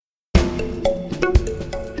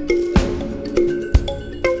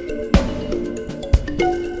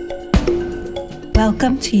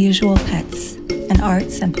Welcome to Usual Pets, an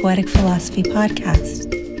arts and poetic philosophy podcast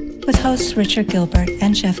with hosts Richard Gilbert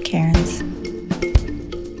and Jeff Cairns.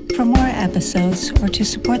 For more episodes or to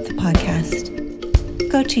support the podcast,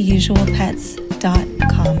 go to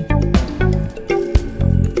usualpets.com.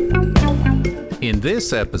 In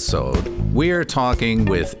this episode, we are talking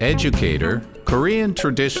with educator, Korean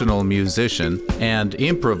traditional musician, and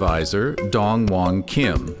improviser Dongwon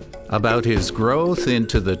Kim about his growth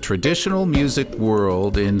into the traditional music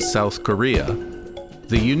world in South Korea,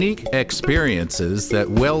 the unique experiences that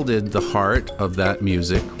welded the heart of that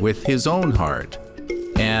music with his own heart,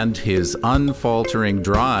 and his unfaltering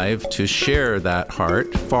drive to share that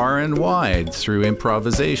heart far and wide through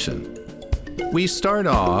improvisation. We start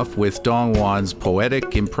off with Dongwon's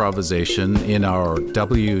poetic improvisation in our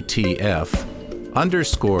WTF,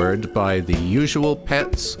 underscored by the Usual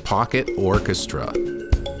Pets Pocket Orchestra.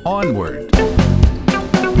 Onward.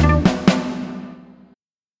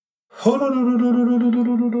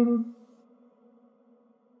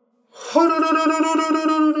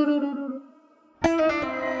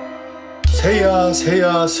 새야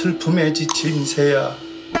새야 슬픔에 지친 새야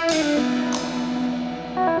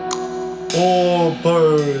Oh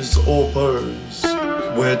birds,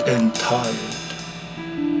 wet and tired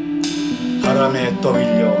바람에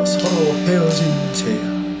떠밀려 서로 헤어진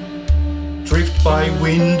새야 Drift by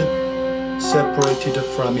wind, separated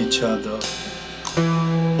from each other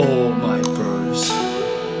Oh my birds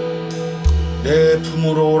내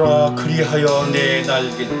품으로 오라 그리하여 내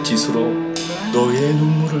날갯짓으로 너의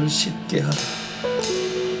눈물을 씻게 하라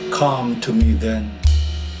Come to me then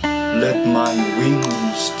Let my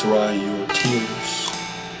wings dry your tears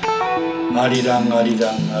아리랑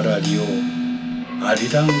아리랑 아라리오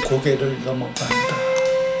아리랑 고개를 넘어간다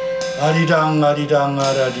아리랑 아리랑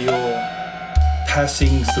아라리오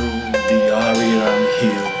Passing through the Arirang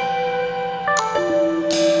Hill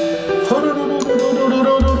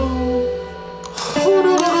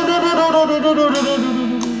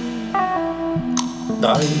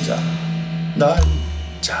날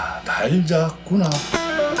잡구나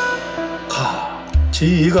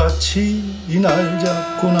같이 날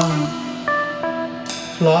잡구나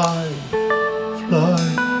Fly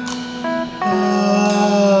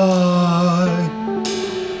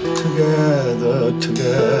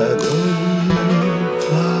Together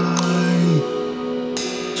fly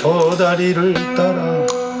저 다리를 따라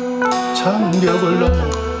장벽을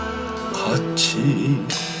넘어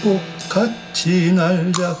같이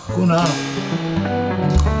날 잡구나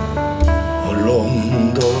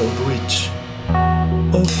Along the bridge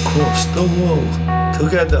Across the wall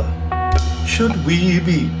Together Should we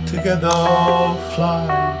be together Fly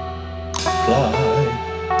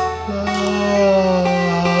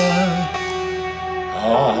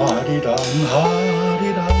아리랑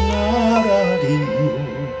아라리요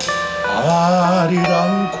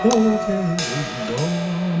아리랑 고개를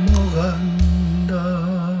넘어간다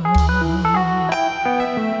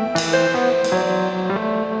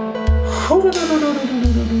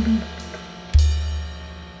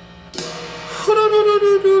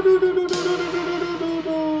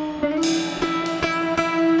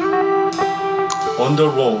On the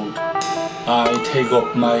road I take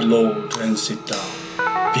up my load and sit down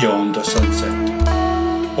Beyond the sunset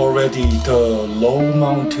Already the low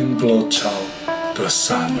mountain blots out the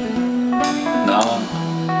sun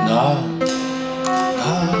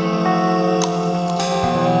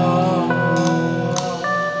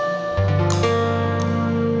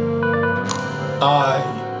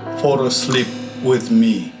I fall asleep with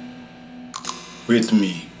me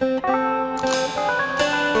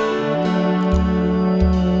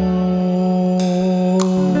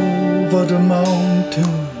Over the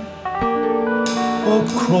mountain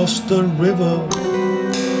Across the river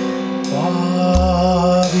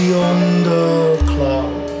Far beyond the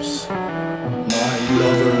clouds My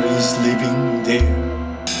lover is living there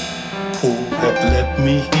Who had left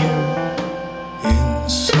me here in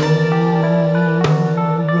sorrow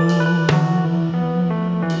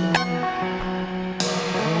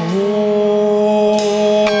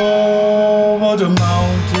Over the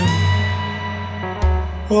mountain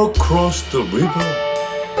Across the river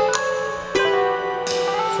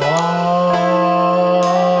Far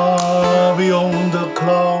beyond the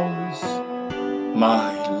clouds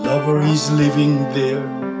My lover is living there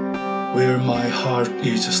Where my heart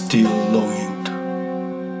is still longing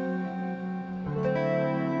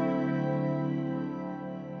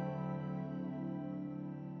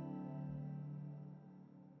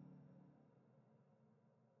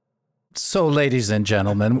to So, ladies and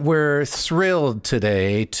gentlemen, we're thrilled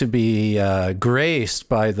today to be graced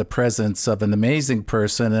by the presence of an amazing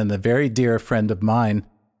person and a very dear friend of mine,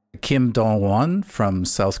 Kim Dong-won from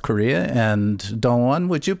South Korea. And Dong-won,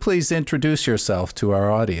 would you please introduce yourself to our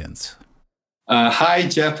audience? Hi,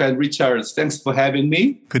 Jeff and Richard. Thanks for having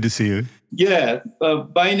me. Good to see you. Yeah,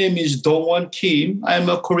 my name is Dong-won Kim. I'm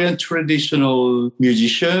a Korean traditional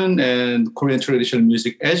musician and Korean traditional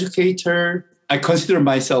music educator. I consider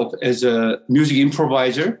myself as a music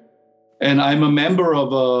improviser, and I'm a member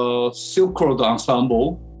of a Silk Road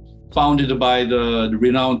ensemble founded by the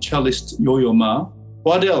renowned cellist Yo-Yo Ma.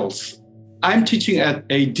 What else? I'm teaching at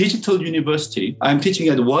a digital university. I'm teaching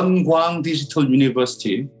at Wonkwang Digital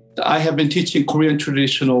University. I have been teaching Korean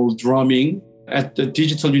traditional drumming at the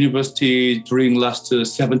digital university during last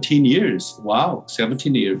 17 years. Wow,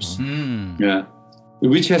 17 years. Yeah,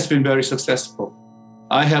 which has been very successful.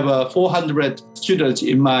 I have 400 students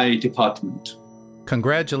in my department.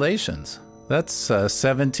 Congratulations. That's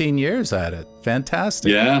 17 years at it.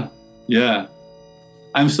 Fantastic. Yeah.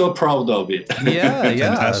 I'm so proud of it.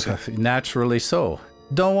 Yeah. Naturally so.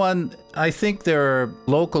 Dong-won, I think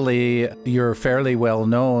locally, you're fairly well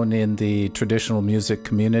known in the traditional music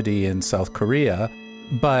community in South Korea.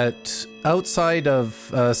 But outside of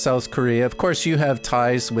South Korea, of course, you have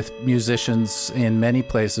ties with musicians in many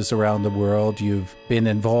places around the world. You've been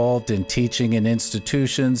involved in teaching in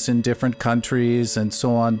institutions in different countries and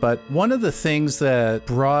so on. But one of the things that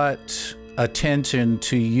brought attention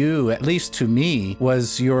to you, at least to me,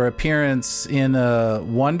 was your appearance in a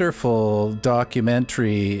wonderful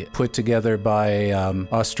documentary put together by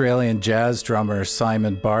Australian jazz drummer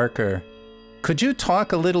Simon Barker. Could you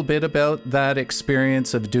talk a little bit about that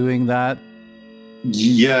experience of doing that?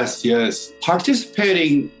 Yes.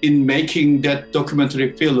 Participating in making that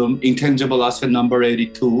documentary film, Intangible Asset Number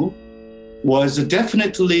 82, was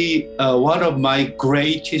definitely one of my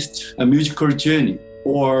greatest musical journey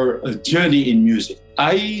or a journey in music.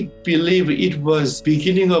 I believe it was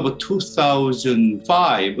beginning of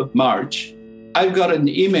 2005, March. I got an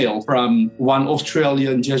email from one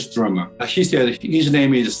Australian jazz drummer. He said his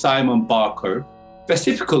name is Simon Barker.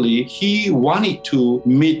 Specifically, he wanted to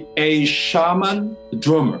meet a shaman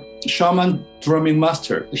drumming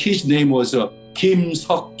master. His name was Kim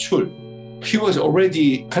Seok-chul. He was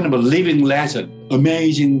already kind of a living legend,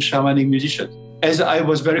 amazing shamanic musician. As I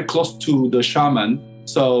was very close to the shaman,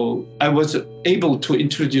 so I was able to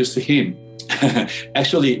introduce him.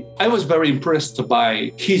 Actually, I was very impressed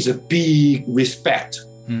by his big respect,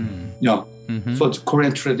 for the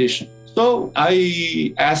Korean tradition. So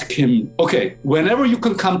I asked him, okay, whenever you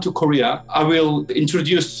can come to Korea, I will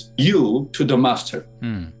introduce you to the master.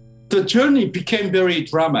 The journey became very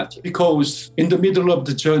dramatic because in the middle of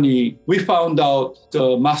the journey, we found out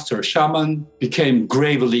the master shaman became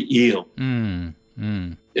gravely ill.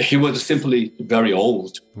 He was simply very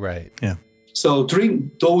old. Right. Yeah. So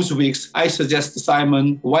during those weeks, I suggest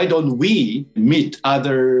Simon, why don't we meet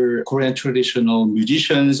other Korean traditional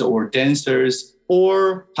musicians or dancers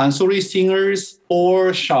or pansori singers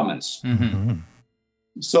or shamans?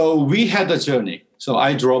 So we had a journey. So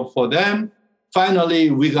I drove for them.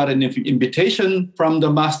 Finally, we got an invitation from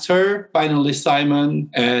the master. Finally, Simon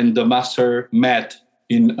and the master met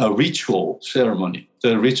in a ritual ceremony.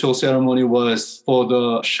 The ritual ceremony was for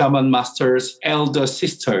the shaman master's elder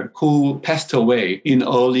sister who passed away in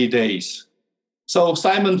early days. So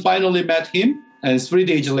Simon finally met him, and 3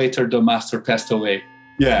 days later, the master passed away.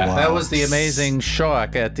 Yeah. Wow. That was the amazing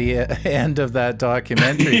shock at the end of that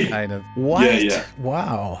documentary, kind of. What? Yeah.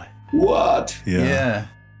 Wow. What? Yeah.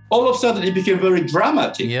 All of a sudden, it became very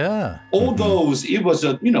dramatic. Yeah. Although it was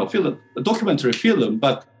a documentary film,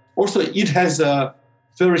 but also it has a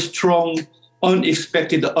very strong,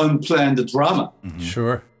 unexpected, unplanned drama.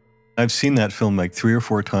 Sure. I've seen that film like 3 or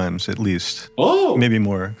 4 times at least. Oh, Maybe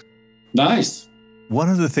more. nice. One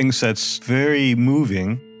of the things that's very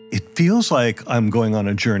moving, it feels like I'm going on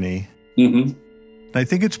a journey. I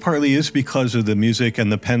think it's partly is because of the music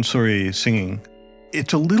and the pansori singing.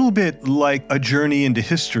 It's a little bit like a journey into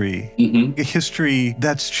history, a history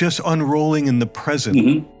that's just unrolling in the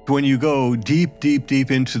present. When you go deep, deep,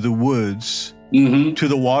 deep into the woods, to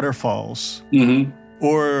the waterfalls,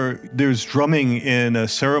 or there's drumming in a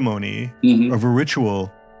ceremony of a ritual,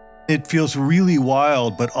 it feels really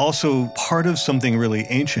wild, but also part of something really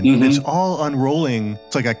ancient. It's all unrolling.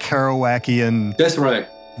 It's like a Kerouacian That's right.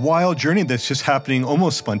 wild journey that's just happening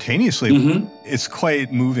almost spontaneously. It's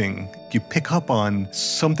quite moving. You pick up on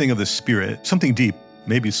something of the spirit, something deep.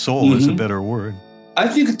 Maybe soul is a better word. I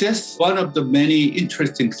think that's one of the many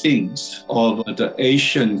interesting things of the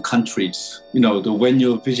Asian countries. When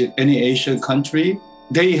you visit any Asian country,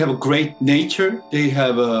 They have a great nature. They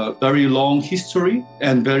have a very long history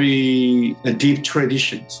and very deep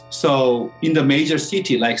traditions. So in the major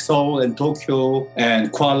city like Seoul and Tokyo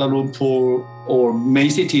and Kuala Lumpur or main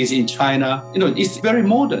cities in China, it's very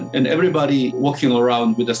modern and everybody walking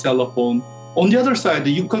around with a cell phone. On the other side,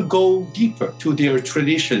 you could go deeper to their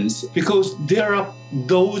traditions because there are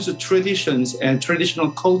those traditions and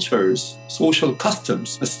traditional cultures, social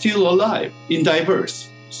customs are still alive in diverse.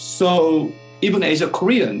 So even as a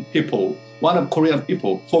Korean people, one of Korean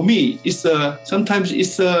people, for me, sometimes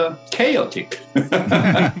it's chaotic.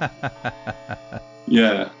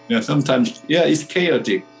 Sometimes it's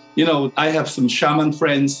chaotic. I have some shaman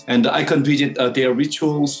friends and I can visit their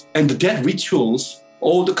rituals. And that rituals,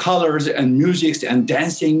 all the colors and musics and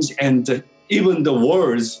dancings and even the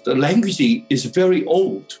words, the language is very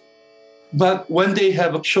old. But when they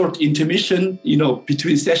have a short intermission,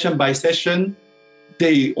 between session by session,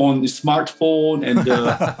 they on the smartphone and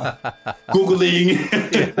Googling.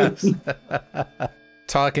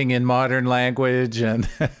 Talking in modern language. And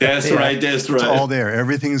That's right. It's all there.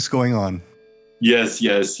 Everything's going on. Yes.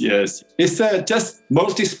 It's just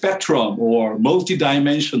multi-spectrum or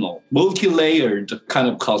multi-dimensional, multi-layered kind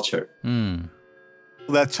of culture.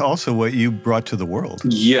 That's also what you brought to the world.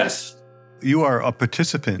 Yes. You are a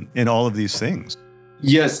participant in all of these things.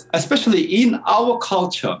 Yes, especially in our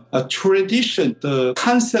culture, a tradition, the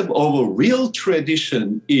concept of a real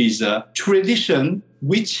tradition is a tradition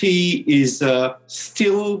which is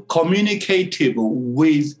still communicative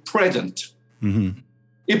with present. Mm-hmm.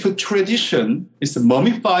 If a tradition is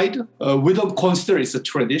mummified, we don't consider it a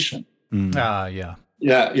tradition. Yeah.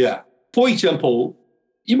 For example,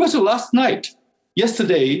 it was last night.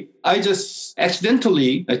 Yesterday, I just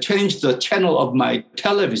accidentally changed the channel of my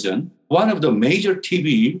television. One of the major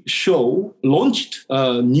TV show launched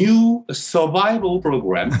a new survival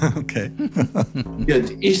program. Okay.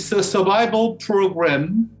 It's a survival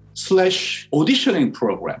program / auditioning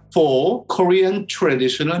program for Korean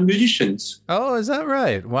traditional musicians. Oh, is that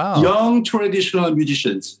right? Wow. Young traditional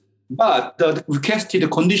musicians. But the requested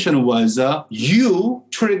condition was, you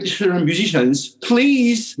traditional musicians,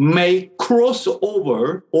 please make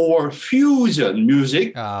crossover or fusion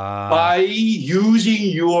music by using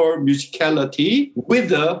your musicality with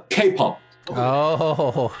the K-pop.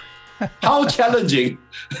 Oh. How challenging.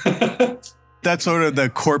 That's sort of the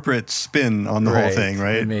corporate spin on the whole thing,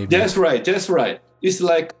 right? Maybe. That's right. It's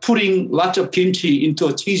like putting lots of kimchi into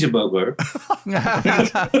a cheeseburger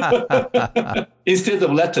instead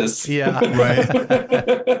of lettuce. Yeah.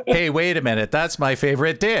 Right. Hey, wait a minute. That's my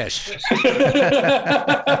favorite dish.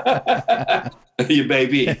 You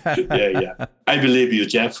baby. Yeah. I believe you,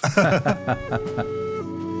 Jeff.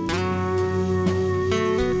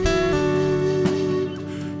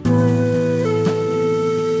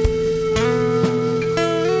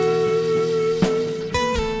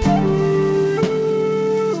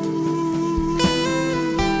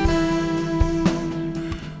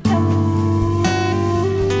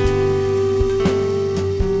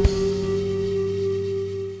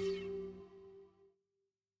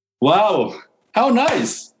 Wow. How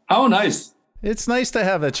nice. It's nice to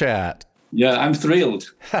have a chat. Yeah, I'm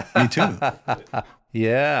thrilled. Me too.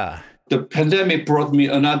 Yeah. The pandemic brought me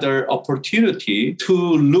another opportunity to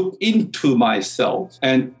look into myself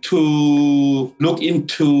and to look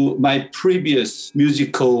into my previous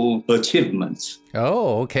musical achievements.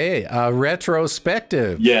 Oh, okay.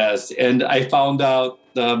 Retrospective. Yes, and I found out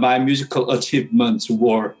my musical achievements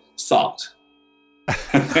were sucked.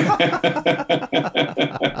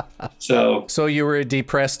 So you were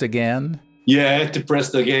depressed again? Yeah,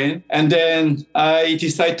 depressed again. And then I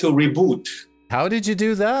decided to reboot. How did you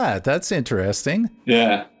do that? That's interesting.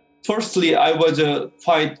 Yeah. Firstly, I was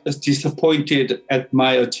quite disappointed at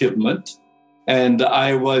my achievement. And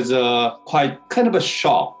I was quite kind of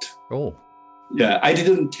shocked. Oh. Yeah, I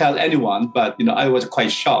didn't tell anyone, but I was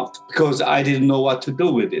quite shocked because I didn't know what to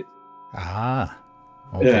do with it. Ah,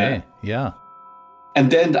 okay. Yeah. And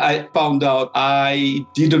then I found out I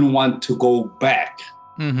didn't want to go back.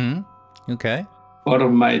 Mm-hmm. Okay. One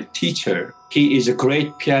of my teacher, he is a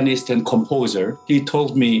great pianist and composer. He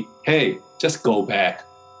told me, hey, just go back.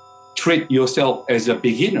 Treat yourself as a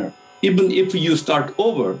beginner. Even if you start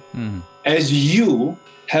over, as you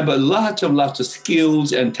have lots of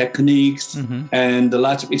skills and techniques and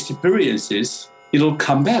lots of experiences, it'll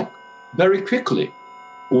come back very quickly.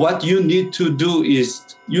 What you need to do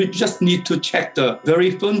is you just need to check the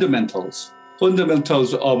very fundamentals of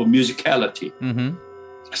musicality. Mm-hmm.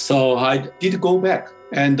 So I did go back.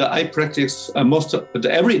 And I practice almost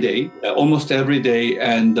every day.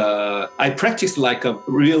 And I practice like a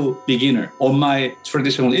real beginner on my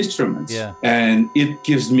traditional instruments. Yeah. And it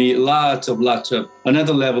gives me lots of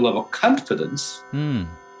another level of confidence. And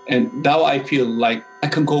now I feel like I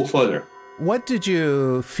can go further. What did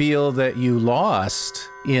you feel that you lost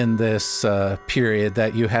in this period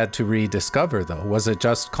that you had to rediscover, though? Was it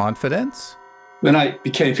just confidence? When I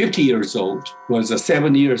became 50 years old, was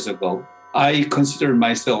 7 years ago, I consider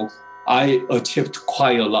myself, I achieved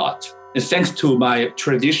quite a lot. And thanks to my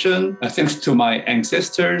tradition, thanks to my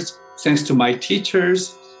ancestors, thanks to my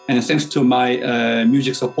teachers, and thanks to my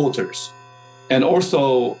music supporters. And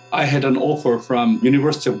also, I had an offer from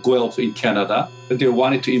University of Guelph in Canada. They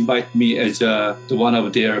wanted to invite me as one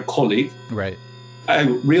of their colleagues. Right. I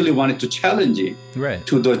really wanted to challenge it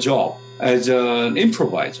to the job as an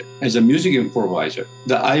improviser, as a music improviser.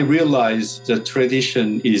 That I realized the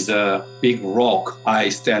tradition is a big rock I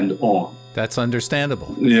stand on. That's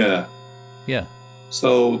understandable. Yeah. Yeah.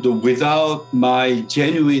 So without my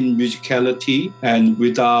genuine musicality and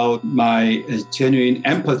without my genuine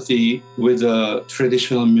empathy with the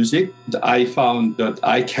traditional music, I found that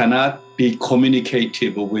I cannot be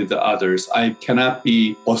communicative with others. I cannot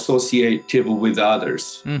be associative with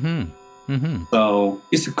others. Mm-hmm. Mm-hmm. So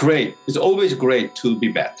it's great. It's always great to be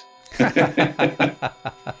back. Back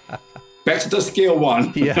to the scale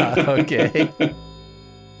one. Yeah, okay.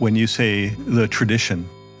 When you say the tradition,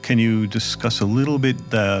 can you discuss a little bit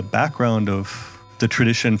the background of the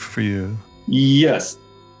tradition for you? Yes.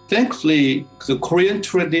 Thankfully, the Korean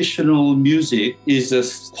traditional music is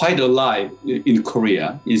quite alive in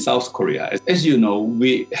Korea, in South Korea. As you know,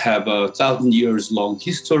 we have a 1,000 years long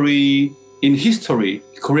history. In history,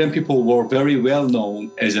 Korean people were very well known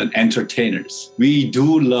as entertainers. We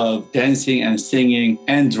do love dancing and singing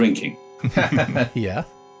and drinking. Yeah.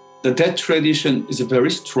 That tradition is very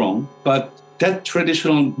strong, but that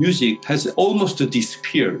traditional music has almost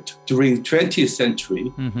disappeared during 20th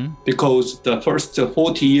century because the first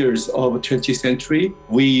 40 years of 20th century,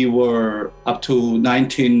 we were up to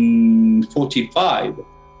 1945.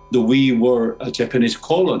 We were a Japanese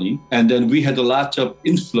colony, and then we had a lot of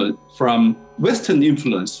influence from Western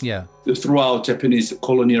influence throughout Japanese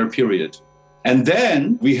colonial period. And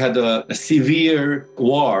then we had a severe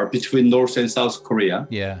war between North and South Korea.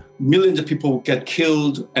 Yeah. Millions of people get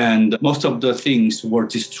killed and most of the things were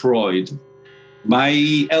destroyed.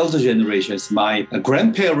 My elder generations, my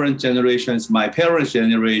grandparents' generations, my parents'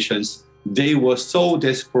 generations, they were so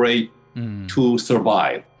desperate to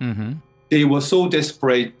survive. Mm-hmm. They were so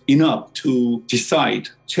desperate enough to decide,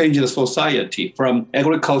 change the society from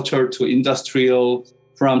agriculture to industrial,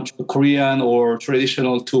 from Korean or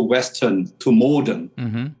traditional to Western to modern.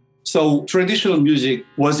 Mm-hmm. So traditional music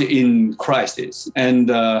was in crisis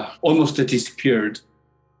and almost disappeared.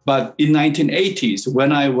 But in 1980s,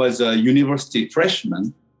 when I was a university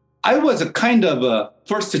freshman, I was a kind of a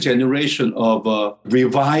first generation of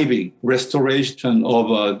reviving, restoration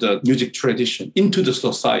of the music tradition into the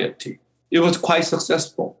society. It was quite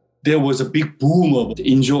successful. There was a big boom of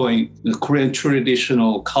enjoying the Korean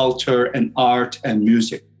traditional culture and art and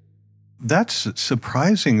music. That's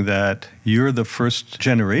surprising that you're the first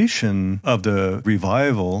generation of the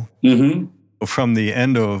revival from the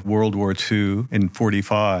end of World War II in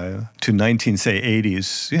 45 to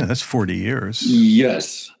 1980s. Yeah, that's 40 years.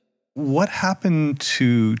 Yes. What happened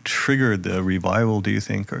to trigger the revival, do you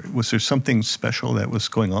think? Or was there something special that was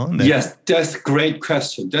going on there? Yes, that's a great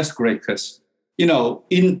question. You know,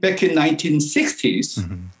 back in 1960s,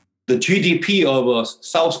 the GDP of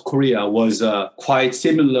South Korea was quite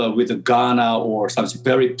similar with Ghana or some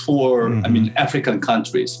very poor, African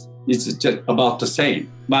countries. It's just about the same.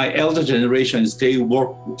 My elder generations, they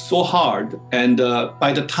worked so hard. And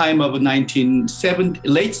by the time of late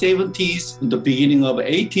 70s, the beginning of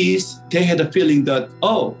 80s, they had a feeling that,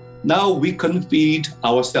 now we can feed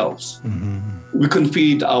ourselves. We can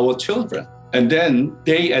feed our children. And then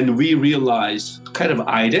they and we realized kind of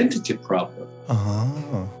identity problem.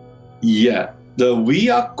 Yeah, we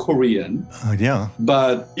are Korean.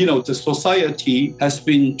 But, the society has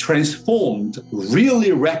been transformed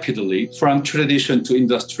really rapidly from tradition to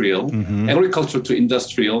industrial, agriculture to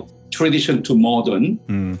industrial, tradition to modern,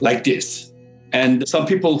 like this. And some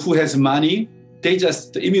people who has money, they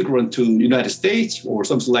just immigrant to United States or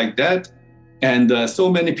something like that. And so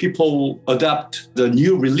many people adopt the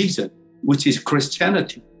new religion, which is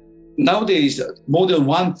Christianity. Nowadays, more than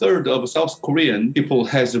 1/3 of South Korean people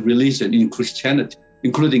has a religion in Christianity,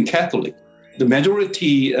 including Catholic. The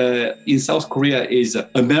majority in South Korea is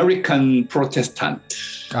American Protestant.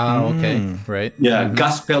 Oh, okay. Right. Yeah,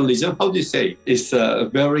 gospelism. How do you say? It's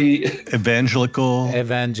very evangelical,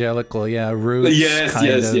 yeah, roots.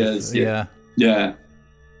 Yes. Yeah.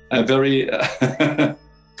 Very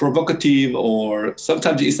provocative, or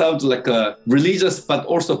sometimes it sounds like a religious, but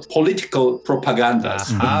also political propaganda.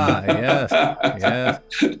 Yes.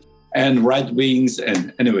 And right wings,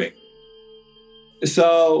 and anyway.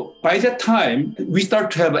 So by that time, we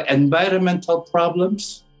start to have environmental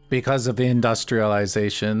problems. Because of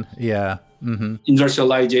industrialization, yeah. Mm-hmm.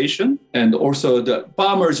 Industrialization, and also the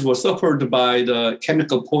farmers were suffered by the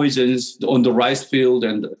chemical poisons on the rice field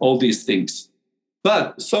and all these things.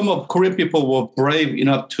 But some of Korean people were brave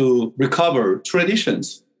enough to recover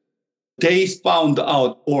traditions. They found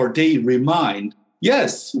out, or they remind,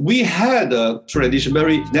 yes, we had a tradition,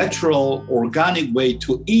 very natural, organic way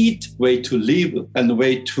to eat, way to live, and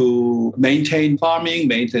way to maintain farming,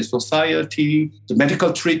 maintain society, the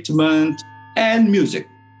medical treatment, and music.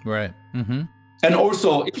 Right. Mm-hmm. And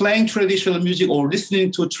also playing traditional music or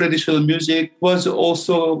listening to traditional music was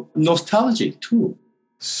also nostalgic too.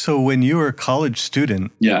 So when you were a college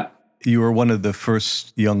student, you were one of the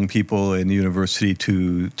first young people in university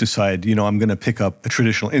to decide, I'm going to pick up a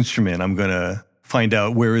traditional instrument. I'm going to find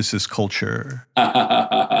out, where is this culture?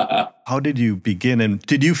 How did you begin? And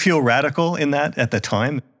did you feel radical in that at the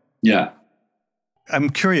time? Yeah.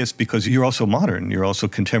 I'm curious because you're also modern. You're also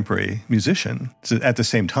contemporary musician at the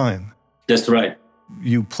same time. That's right.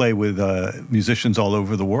 You play with musicians all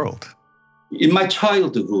over the world. In my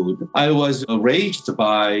childhood, I was raised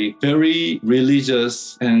by very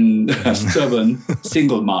religious and stubborn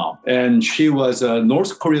single mom. And she was a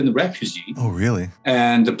North Korean refugee. Oh, really?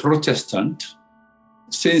 And a Protestant.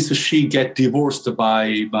 Since she got divorced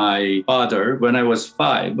by my father when I was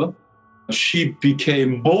 5, she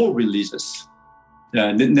became more religious.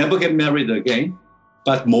 Never get married again,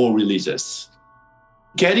 but more religious.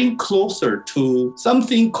 Getting closer to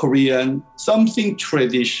something Korean, something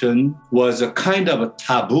tradition was a kind of a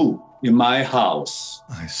taboo in my house.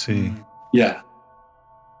 I see. Yeah.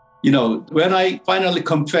 When I finally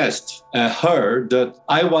confessed her that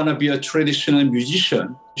I want to be a traditional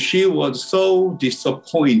musician, she was so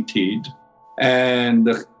disappointed and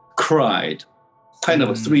cried, kind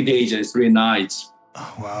of 3 days and 3 nights.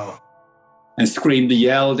 Oh, wow. And screamed,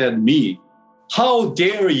 yelled at me. How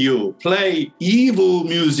dare you play evil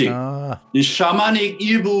music, shamanic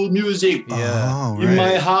evil music in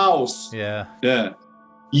my house? Yeah.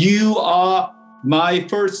 You are my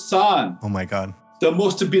first son. Oh, my God. The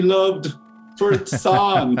most beloved first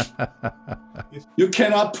son. You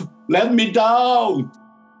cannot let me down.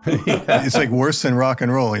 It's like worse than rock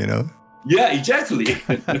and roll, Yeah, exactly.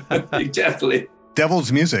 Exactly.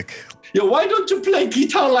 Devil's music. Yeah, why don't you play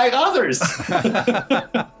guitar like others?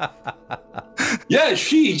 Yeah,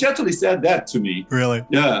 she exactly said that to me. Really?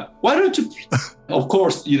 Yeah. Why don't you? Of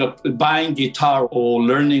course, buying guitar or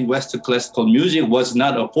learning Western classical music was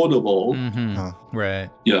not affordable. Mm-hmm. Right.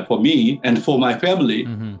 Yeah, for me and for my family.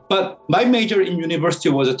 Mm-hmm. But my major in university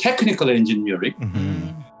was a technical engineering.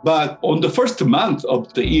 Mm-hmm. But on the first month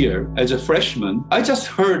of the year, as a freshman, I just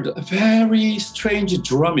heard a very strange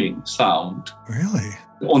drumming sound. Really?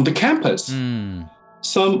 On the campus.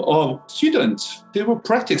 Some students, they were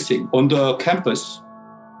practicing on the campus.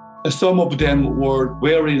 Some of them were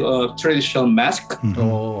wearing a traditional mask,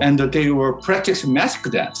 and they were practicing mask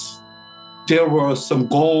dance. There were some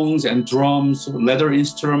gongs and drums, leather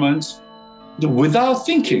instruments. Without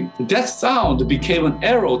thinking, that sound became an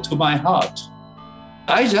arrow to my heart.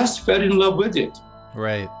 I just fell in love with it.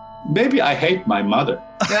 Right. Maybe I hate my mother.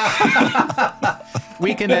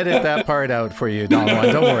 We can edit that part out for you,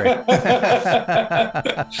 Dongwon. Don't worry.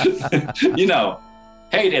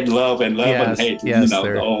 Hate and love and hate. Yes,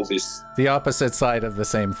 all this. The opposite side of the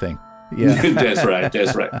same thing. Yeah. That's right.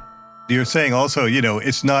 You're saying also,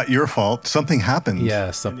 it's not your fault. Something happened.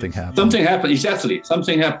 Yeah, something happened. Something happened. Exactly.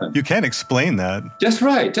 Something happened. You can't explain that. That's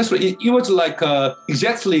right. It was like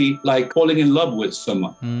exactly like falling in love with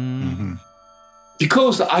someone. Mm-hmm.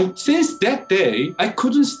 Because since that day, I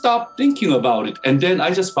couldn't stop thinking about it. And then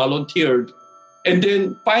I just volunteered. And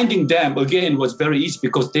then finding them again was very easy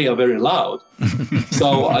because they are very loud.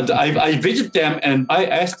 So I visit them and I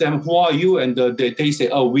ask them, who are you? And they say,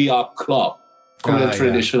 we are club, Korean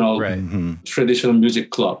traditional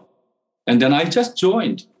music club. And then I just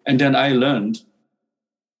joined and then I learned.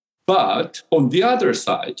 But on the other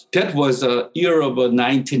side, that was a year of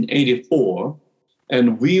 1984.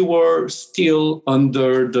 and we were still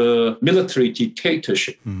under the military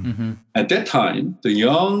dictatorship. Mm-hmm. At that time, the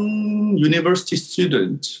young university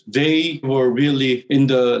students, they were really in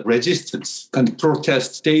the resistance and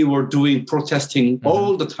protest. They were protesting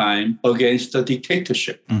all the time against the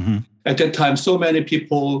dictatorship. Mm-hmm. At that time, so many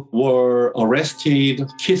people were arrested,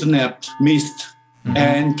 kidnapped, missed,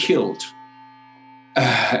 and killed.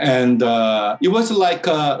 And it was like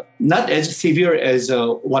not as severe as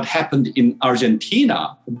what happened in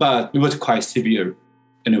Argentina, but it was quite severe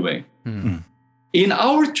anyway. Mm-hmm. In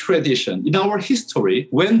our tradition, in our history,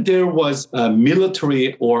 when there was a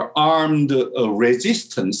military or armed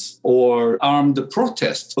resistance or armed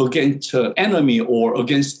protest against enemy or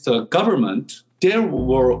against the government, there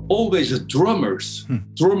were always drummers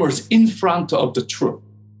in front of the troop,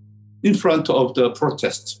 in front of the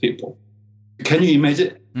protest people. Can you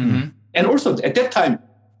imagine? Mm-hmm. And also at that time,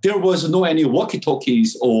 there was no any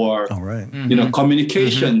walkie-talkies or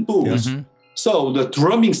communication tools. Mm-hmm. So the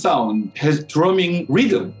drumming sound has drumming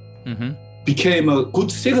rhythm became a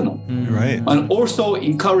good signal. Mm-hmm. Right. And also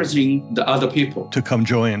encouraging the other people to come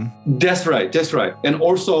join. That's right. And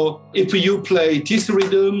also if you play this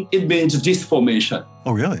rhythm, it means this formation.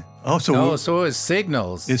 Oh, really? So it's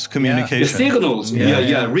signals. It's communication. The signals.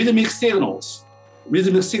 Yeah.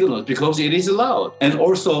 Rhythmic signals, because it is loud. And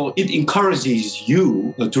also it encourages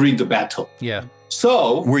you during the battle. Yeah.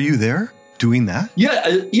 So were you there doing that?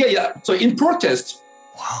 Yeah. So in protest,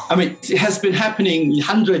 wow. I mean, it has been happening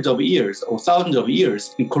hundreds of years or thousands of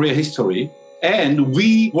years in Korean history. And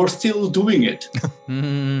we were still doing it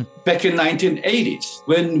back in 1980s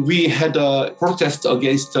when we had a protest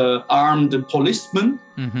against armed policemen.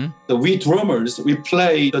 Mm-hmm. We drummers, we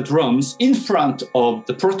play the drums in front of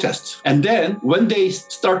the protest. And then when they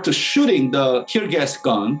start to shooting the tear gas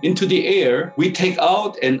gun into the air, we take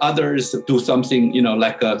out and others do something,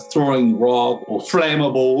 like throwing rock or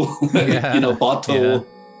flammable, bottle. Yeah.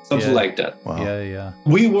 Something like that. Wow. Yeah.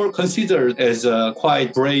 We were considered as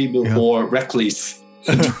quite brave or reckless.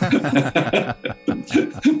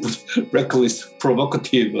 Reckless,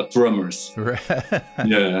 provocative drummers.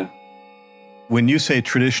 Yeah. When you say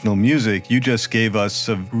traditional music, you just gave us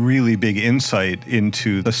a really big insight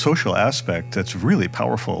into the social aspect that's really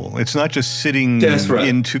powerful. It's not just sitting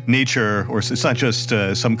into nature, or it's not just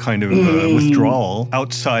some kind of withdrawal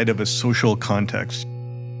outside of a social context.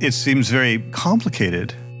 It seems very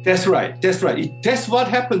complicated. That's right. That's what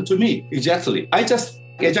happened to me. Exactly.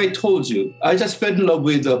 As I told you, I just fell in love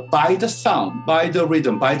with by the sound, by the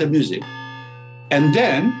rhythm, by the music. And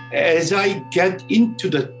then as I get into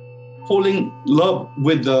falling in love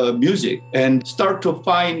with the music and start to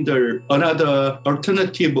find another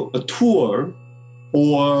alternative tour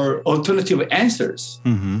or alternative answers.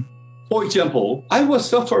 Mm-hmm. For example, I was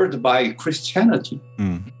suffered by Christianity.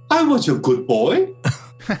 I was a good boy.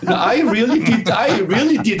 I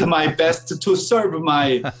really did my best to serve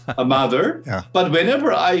my mother. Yeah. But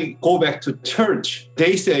whenever I go back to church,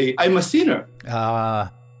 they say I'm a sinner.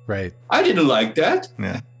 Right. I didn't like that.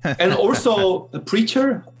 Yeah. And also the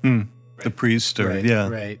preacher. The priest, right.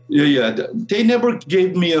 Yeah. They never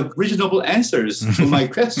gave me reasonable answers to my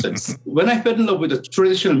questions. When I fell in love with the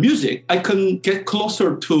traditional music, I can get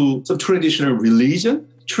closer to the traditional religion,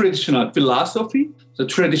 traditional philosophy, the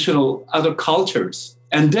traditional other cultures.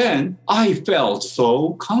 And then I felt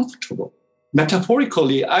so comfortable.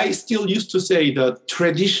 Metaphorically, I still used to say that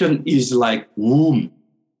tradition is like womb.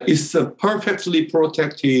 It's perfectly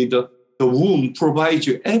protected. The womb provides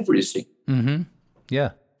you everything. Mm-hmm. Yeah.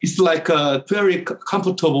 It's like a very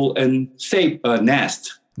comfortable and safe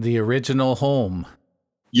nest. The original home.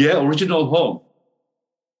 Yeah, original home.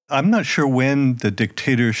 I'm not sure when the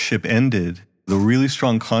dictatorship ended. The really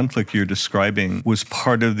strong conflict you're describing was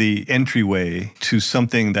part of the entryway to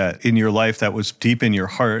something that in your life that was deep in your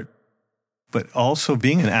heart, but also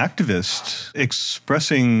being an activist,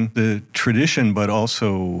 expressing the tradition, but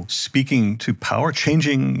also speaking to power,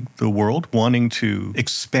 changing the world, wanting to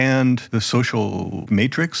expand the social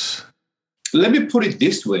matrix. Let me put it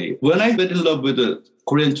this way. When I fell in love with the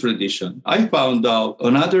Korean tradition, I found out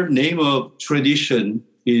another name of tradition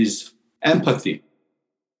is empathy.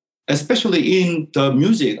 Especially in the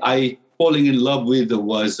music, I falling in love with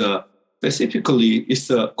was specifically it's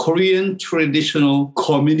a Korean traditional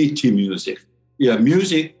community music. Yeah,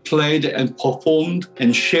 music played and performed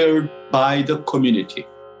and shared by the community.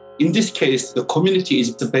 In this case, the community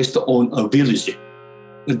is based on a village.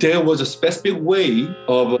 There was a specific way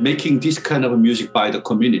of making this kind of music by the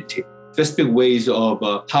community. Specific ways of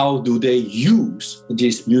how do they use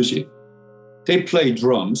this music. They play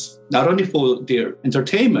drums, not only for their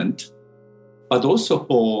entertainment, but also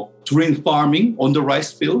for during farming on the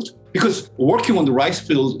rice field. Because working on the rice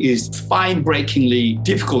field is spine-breakingly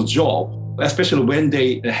difficult job, especially when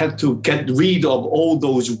they had to get rid of all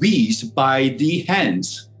those weeds by the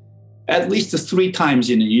hands, at least 3 times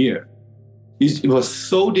in a year. It was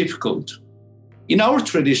so difficult. In our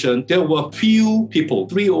tradition, there were few people,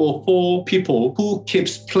 3 or 4 people who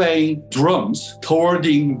keeps playing drums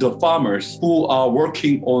towarding the farmers who are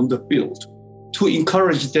working on the field to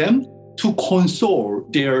encourage them to console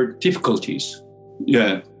their difficulties.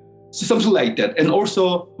 Yeah. Something like that. And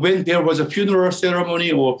also, when there was a funeral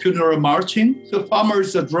ceremony or funeral marching, the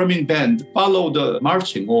farmers' drumming band followed the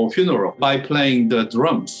marching or funeral by playing the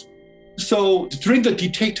drums. So during the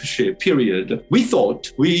dictatorship period, we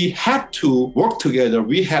thought we had to work together.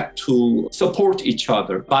 We had to support each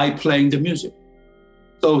other by playing the music.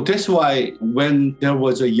 So that's why when there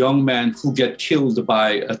was a young man who got killed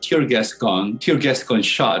by a tear gas gun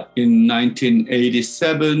shot in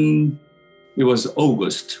 1987, it was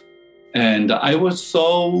August. And I was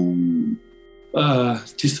so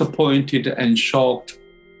disappointed and shocked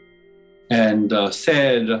and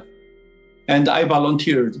sad. And I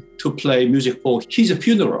volunteered to play music for his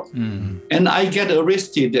funeral. Mm-hmm. And I get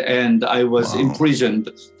arrested and I was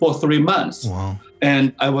imprisoned for 3 months. Wow.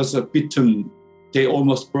 And I was beaten. They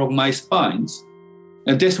almost broke my spines.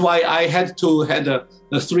 And that's why I had to have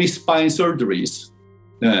 3 spine surgeries.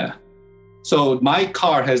 Yeah. So my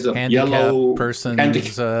car has a yellow person.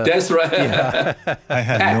 That's right. Yeah. I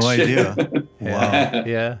had no idea. Wow.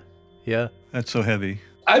 Yeah. That's so heavy.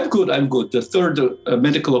 I'm good. The third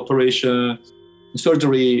medical operation,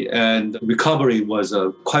 surgery, and recovery was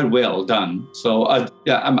quite well done. So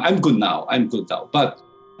I'm good now. But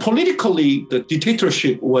politically, the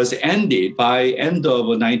dictatorship was ended by end of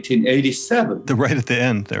 1987. Right at the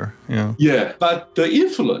end there. Yeah. Yeah. But the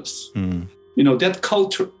influence, that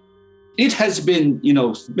culture, it has been,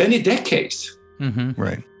 many decades. Mm-hmm.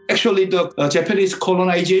 Right. Actually, the Japanese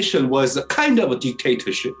colonization was a kind of a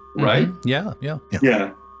dictatorship, right? Mm-hmm.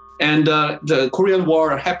 Yeah. And the Korean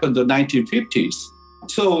War happened in the 1950s.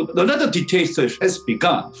 So another dictatorship has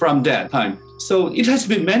begun from that time. So it has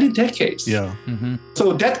been many decades. Yeah. Mm-hmm.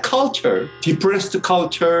 So that culture, depressed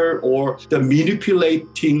culture or the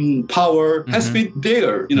manipulating power has been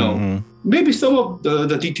there, Mm-hmm. Maybe some of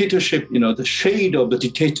the dictatorship, the shade of the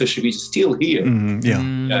dictatorship is still here. Mm-hmm. Yeah.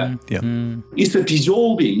 Yeah. Yeah. It's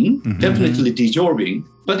dissolving, definitely dissolving,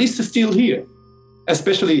 but it's still here.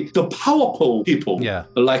 Especially the powerful people,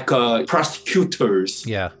 like prosecutors,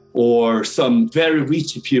 or some very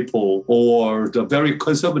rich people, or the very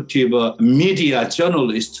conservative media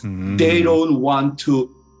journalists. They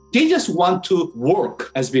just want to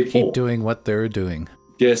work as before. Keep doing what they're doing.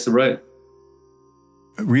 Yes, right.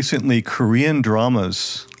 Recently, Korean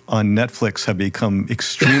dramas on Netflix have become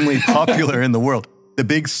extremely popular in the world. The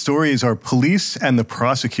big stories are police and the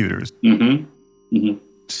prosecutors. Mm-hmm. Mm-hmm.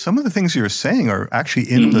 Some of the things you're saying are actually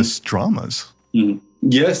endless dramas. Mm-hmm.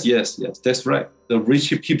 Yes, that's right. The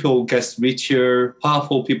rich people get richer,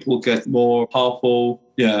 powerful people get more powerful.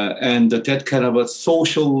 Yeah, and that kind of a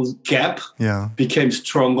social gap became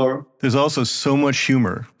stronger. There's also so much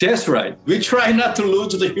humor. That's right. We try not to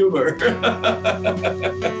lose the humor.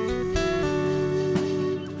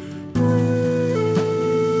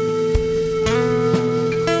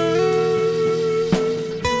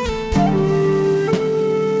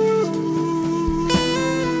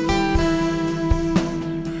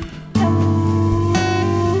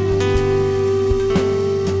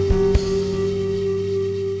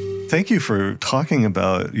 Thank you for talking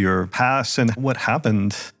about your past and what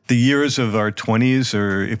happened. The years of our 20s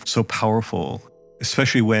are so powerful,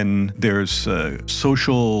 especially when there's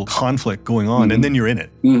social conflict going on, and then you're in it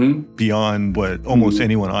beyond what almost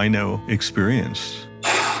anyone I know experienced.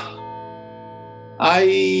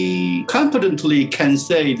 I confidently can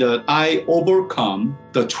say that I overcome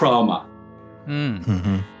the trauma.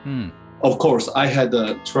 Of course, I had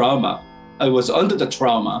a trauma. I was under the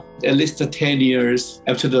trauma at least 10 years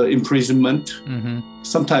after the imprisonment.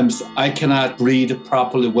 Sometimes I cannot breathe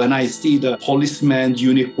properly when I see the policeman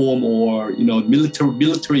uniform or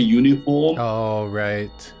military uniform. Oh,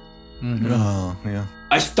 right. Oh, yeah.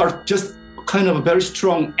 I start just kind of a very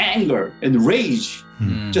strong anger and rage,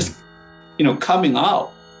 just coming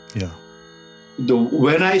out. Yeah.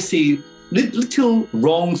 When I see little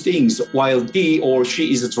wrong things while he or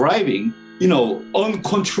she is driving,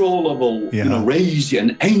 uncontrollable, rage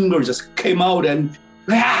and anger just came out and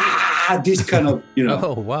this kind of,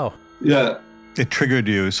 Oh, wow. Yeah. It triggered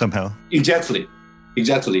you somehow. Exactly.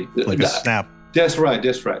 Like a snap. That's right.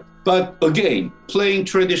 But again, playing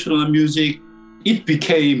traditional music, it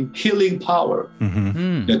became healing power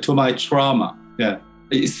to my trauma. Yeah.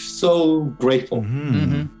 It's so grateful.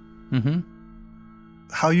 Mm-hmm.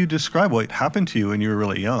 How you describe what happened to you when you were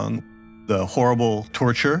really young, the horrible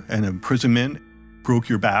torture and imprisonment, broke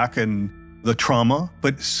your back and the trauma,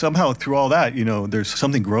 but somehow through all that, there's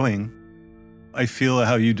something growing. I feel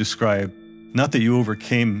how you describe, not that you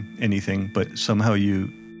overcame anything, but somehow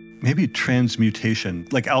maybe transmutation,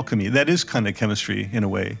 like alchemy. That is kind of chemistry in a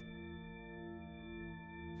way.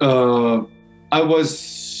 I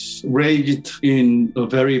was raised in a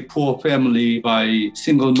very poor family by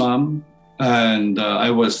single mom, and I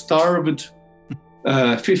was starved,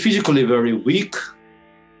 physically very weak,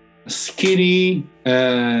 skinny,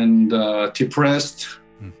 and depressed.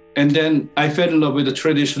 And then I fell in love with the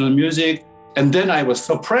traditional music. And then I was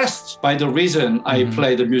suppressed by the reason I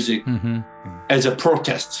played the music as a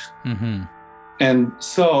protest. And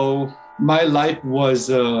so my life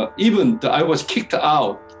was, I was kicked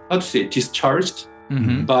out, discharged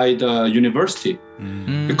by the university.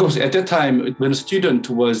 Because at that time, when a student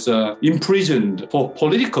was imprisoned for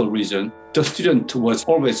political reason, the student was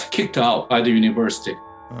always kicked out by the university.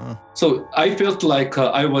 So I felt like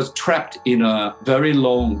I was trapped in a very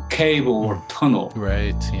long cave or tunnel.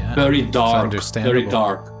 Right, yeah. Very dark, very understandable.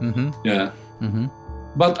 dark. Yeah.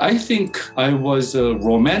 But I think I was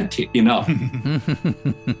romantic enough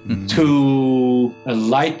to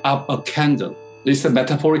light up a candle. It's a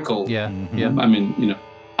metaphorical. Yeah, yeah. I mean,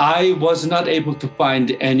 I was not able to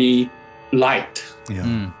find any light.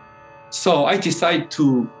 Yeah. So I decided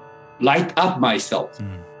to light up myself.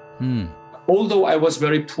 Although I was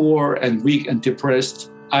very poor and weak and depressed,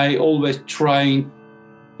 I always tried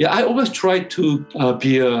to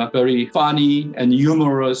be a very funny and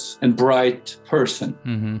humorous and bright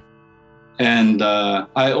person. And I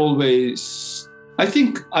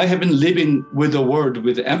think I have been living with the world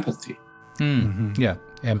with empathy. Yeah,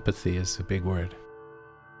 empathy is a big word.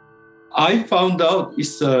 I found out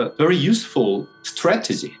it's a very useful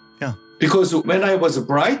strategy. Yeah. Because when I was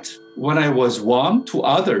bright, when I was warm to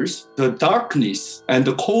others, the darkness and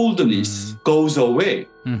the coldness goes away.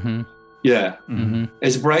 Yeah.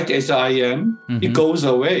 As bright as I am, it goes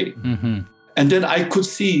away. And then I could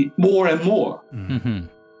see more and more.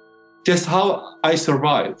 That's how I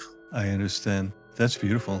survive. I understand. That's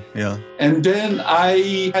beautiful. Yeah. And then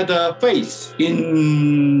I had a faith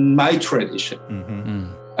in my tradition.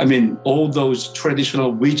 I mean, all those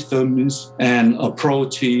traditional wisdoms and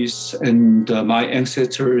approaches and my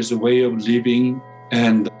ancestors' way of living.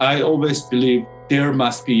 And I always believe there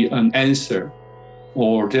must be an answer,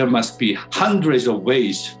 or there must be hundreds of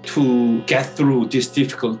ways to get through these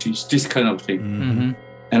difficulties, this kind of thing.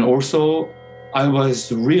 And also, I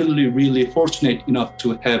was really, really fortunate enough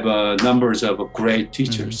to have numbers of great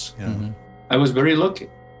teachers. I was very lucky.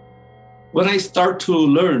 When I start to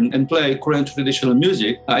learn and play Korean traditional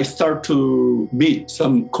music, I start to meet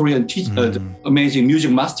some Korean amazing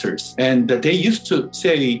music masters. And they used to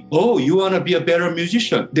say, oh, you want to be a better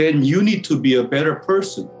musician? Then you need to be a better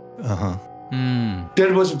person.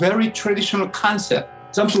 That was very traditional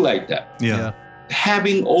concept, something like that. Yeah.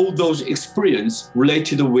 Having all those experience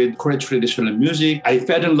related with Korean traditional music, I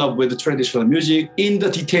fell in love with the traditional music. In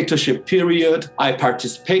the dictatorship period, I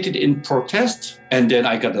participated in protests, and then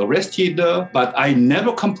I got arrested. But I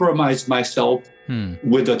never compromised myself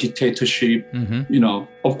with the dictatorship.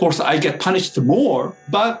 Of course, I get punished more,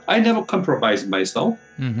 but I never compromised myself.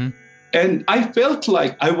 And I felt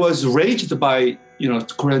like I was raised by,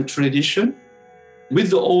 Korean tradition.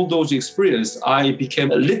 With all those experience, I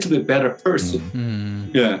became a little bit better person.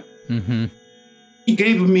 Yeah. It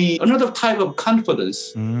gave me another type of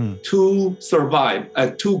confidence to survive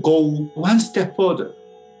and to go one step further.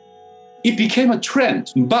 It became a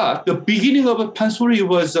trend, but the beginning of pansori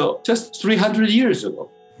was just 300 years ago.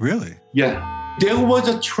 Really? Yeah. There was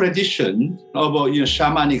a tradition of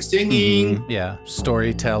shamanic singing. Yeah,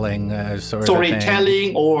 storytelling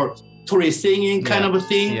storytelling or story singing kind of a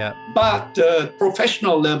thing. Yeah. But the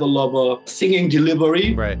professional level of singing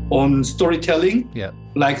delivery on storytelling,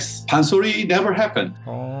 like pansori, never happened.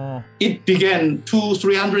 It began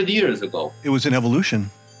 200-300 years ago. It was an evolution.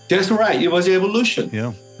 That's right. It was evolution.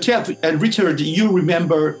 Yeah. Jeff and Richard, you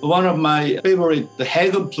remember one of my favorite, the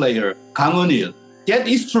Hagen player, Kang Eun-il. That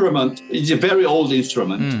instrument is a very old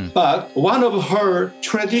instrument, but one of her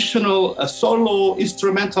traditional solo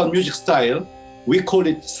instrumental music style, we call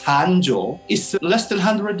it sanjo. It's less than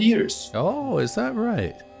 100 years. Oh, is that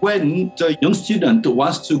right? When the young student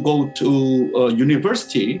wants to go to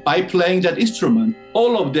university, by playing that instrument,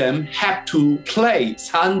 all of them have to play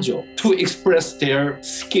sanjo to express their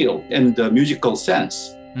skill and the musical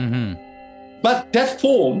sense. But that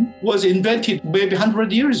form was invented maybe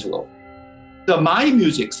 100 years ago. My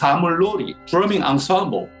music, Samul Lori, drumming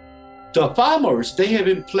ensemble, The farmers, they have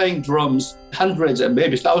been playing drums hundreds and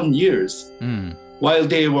maybe 1,000 years while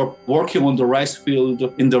they were working on the rice field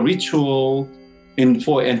in the ritual,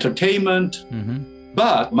 for entertainment.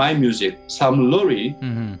 But my music, samuluri,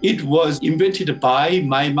 it was invented by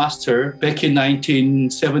my master back in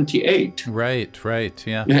 1978. Right,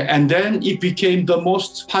 yeah. And then it became the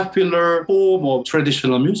most popular form of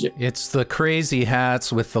traditional music. It's the crazy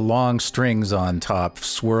hats with the long strings on top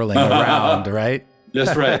swirling around, right?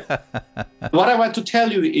 That's right. What I want to tell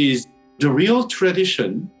you is the real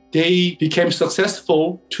tradition, they became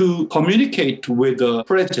successful to communicate with the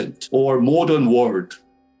present or modern world,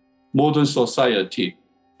 modern society.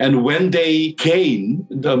 And when they gain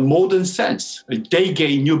the modern sense, they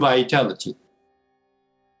gain new vitality.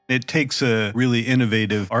 It takes a really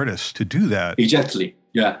innovative artist to do that. Exactly.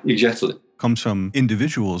 Yeah, exactly. Comes from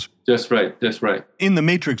individuals. That's right. In the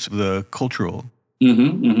matrix of the cultural.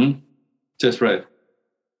 That's right.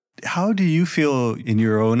 How do you feel in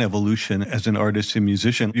your own evolution as an artist and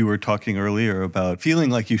musician? You were talking earlier about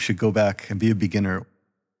feeling like you should go back and be a beginner.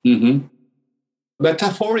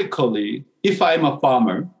 Metaphorically, if I'm a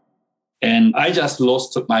farmer and I just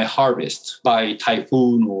lost my harvest by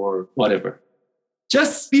typhoon or whatever,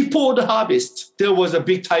 just before the harvest, there was a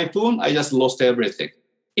big typhoon, I just lost everything.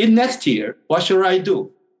 In next year, what should I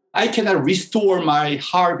do? I cannot restore my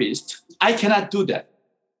harvest. I cannot do that.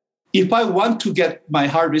 If I want to get my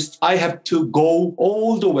harvest, I have to go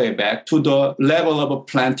all the way back to the level of a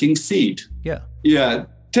planting seed. Yeah.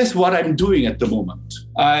 That's what I'm doing at the moment.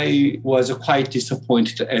 I was quite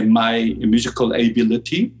disappointed in my musical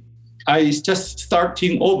ability. I just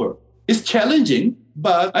starting over. It's challenging,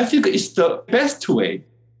 but I think it's the best way,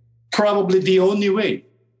 probably the only way.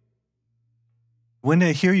 When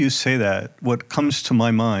I hear you say that, what comes to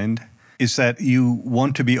my mind is that you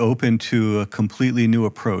want to be open to a completely new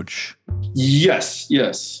approach. Yes.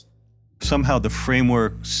 Somehow the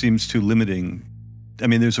framework seems too limiting. I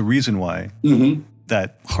mean, there's a reason why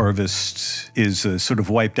that harvest is sort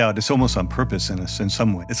of wiped out. It's almost on purpose in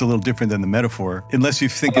some way. It's a little different than the metaphor, unless you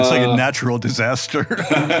think it's like a natural disaster.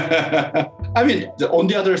 I mean, on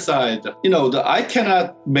the other side, I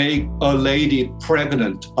cannot make a lady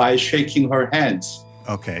pregnant by shaking her hands.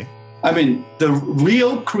 Okay. I mean, the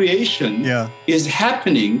real creation is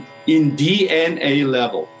happening in DNA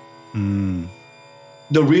level.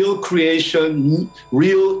 The real creation,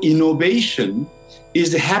 real innovation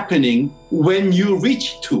is happening when you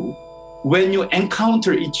when you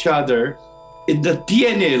encounter each other in the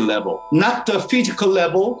DNA level, not the physical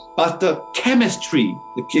level, but the chemistry,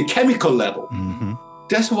 the chemical level.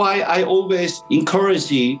 That's why I always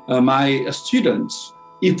encourage my students,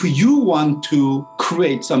 if you want to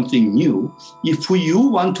create something new, if you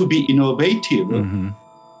want to be innovative,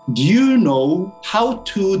 do you know how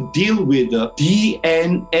to deal with the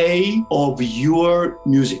DNA of your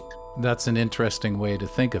music? That's an interesting way to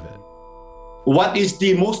think of it. What is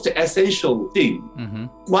the most essential thing?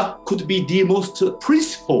 What could be the most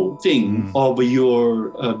principal thing of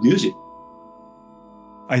your music?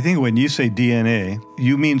 I think when you say DNA,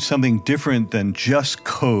 you mean something different than just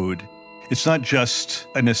code. It's not just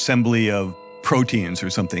an assembly of proteins or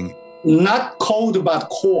something. Not code, but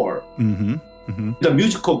core. The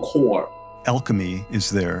musical core. Alchemy is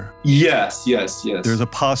there. Yes. There's a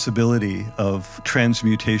possibility of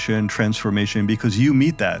transmutation, transformation, because you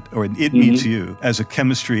meet that, or it meets you as a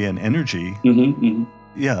chemistry and energy.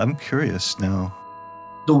 Yeah, I'm curious now.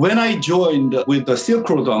 When I joined with the Silk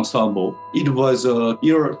Road Ensemble, it was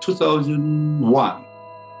year 2001.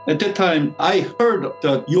 At that time, I heard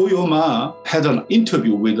that Yo-Yo Ma had an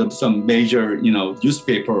interview with some major,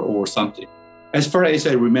 newspaper or something. As far as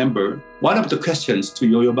I remember, one of the questions to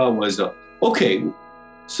Yo-Yo Ma was, okay,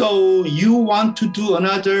 so you want to do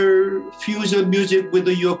another fusion music with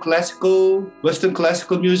your Western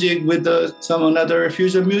classical music with some another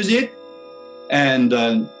fusion music? And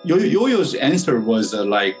Yo-Yo's answer was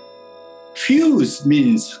fuse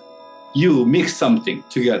means you mix something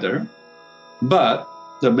together, but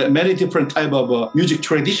the many different type of music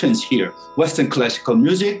traditions here, Western classical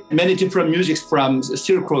music, many different musics from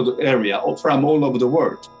Silk Road area or from all over the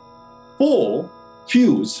world. For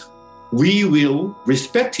fuse, we will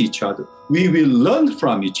respect each other. We will learn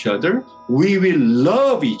from each other. We will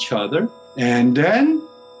love each other. And then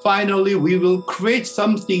finally, we will create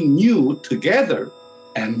something new together.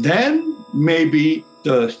 And then maybe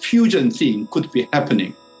the fusion thing could be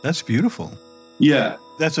happening. That's beautiful. Yeah.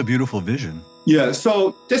 That's a beautiful vision. Yeah,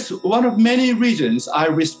 so that's one of many reasons I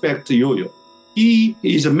respect Yo-Yo. He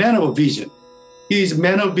is a man of vision. He is a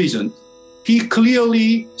man of vision. He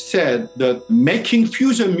clearly said that making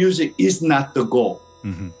fusion music is not the goal.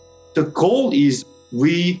 The goal is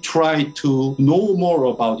we try to know more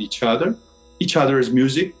about each other's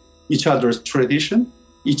music, each other's tradition,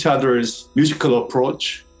 each other's musical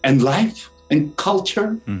approach, and life and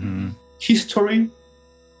culture, history.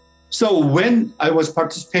 So when I was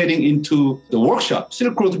participating into the workshop,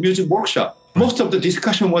 Silk Road Music Workshop, most of the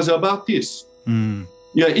discussion was about this.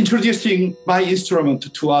 Introducing my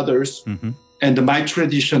instrument to others and my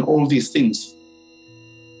tradition, all these things.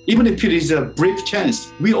 Even if it is a brief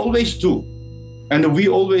chance, we always do. And we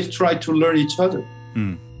always try to learn each other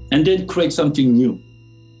and then create something new.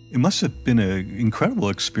 It must have been an incredible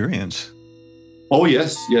experience. Oh,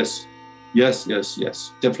 yes,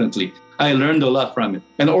 definitely. I learned a lot from it.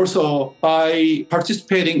 And also by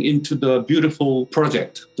participating into the beautiful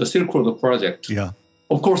project, the Silk Road project. Yeah.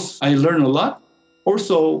 Of course, I learned a lot.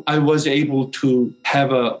 Also, I was able to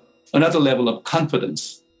have another level of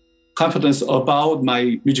confidence about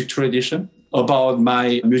my music tradition, about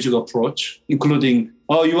my music approach, including,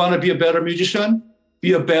 you want to be a better musician?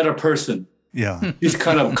 Be a better person. Yeah. This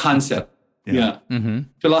kind of concept. Yeah.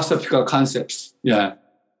 Philosophical concepts. Yeah.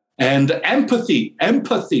 And empathy. I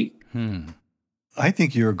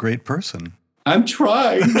think you're a great person. I'm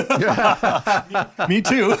trying. Me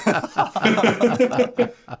too.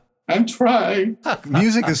 I'm trying.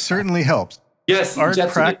 Music has certainly helped. Yes. Art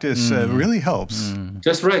practice really helps.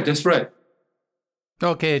 That's right.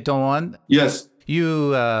 Okay, Dong-won. Yes.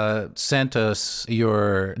 You sent us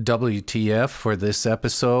your WTF for this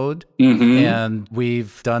episode, Mm-hmm. and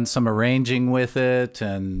we've done some arranging with it,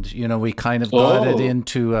 and, we kind of got it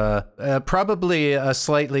into probably a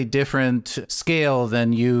slightly different scale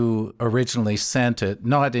than you originally sent it,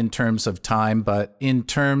 not in terms of time, but in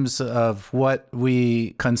terms of what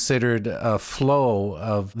we considered a flow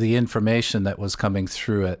of the information that was coming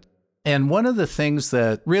through it. And one of the things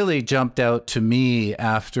that really jumped out to me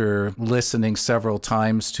after listening several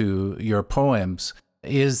times to your poems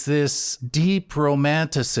is this deep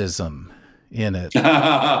romanticism in it,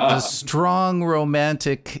 the strong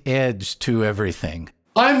romantic edge to everything.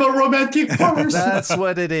 I'm a romantic person. That's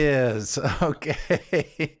what it is.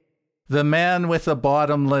 Okay. The man with a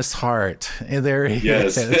bottomless heart. There he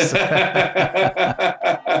is.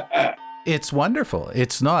 It's wonderful.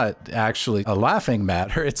 It's not actually a laughing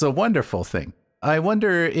matter. It's a wonderful thing. I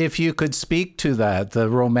wonder if you could speak to that, the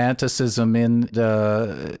romanticism in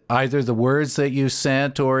either the words that you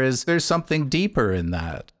sent, or is there something deeper in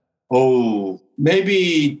that?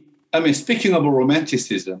 Maybe, speaking of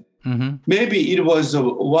romanticism, maybe it was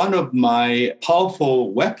one of my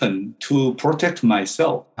powerful weapons to protect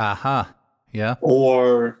myself. Yeah.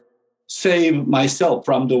 Or save myself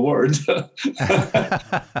from the world.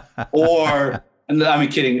 And I'm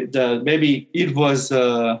kidding, maybe it was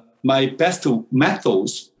my best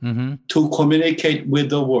methods to communicate with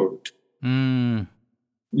the world.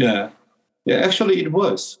 Yeah, actually it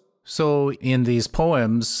was. So in these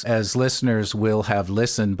poems, as listeners will have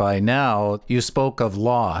listened by now, you spoke of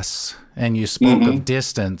loss and you spoke of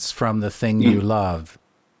distance from the thing you love.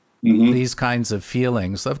 These kinds of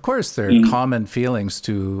feelings, of course, they're common feelings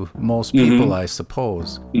to most people, I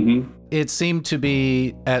suppose. It seemed to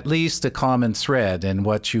be at least a common thread in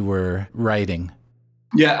what you were writing.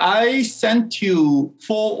 Yeah, I sent you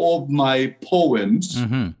 4 of my poems,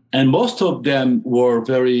 and most of them were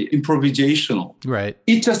very improvisational. Right.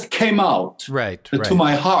 It just came out to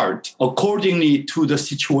my heart accordingly to the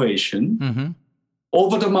situation.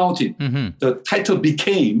 Over the Mountain. The title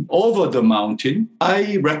became Over the Mountain.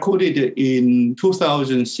 I recorded it in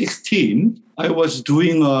 2016. I was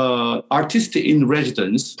doing an artist in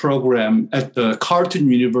residence program at the Carleton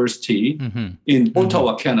University in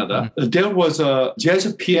Ottawa, Canada. There was a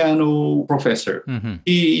jazz piano professor.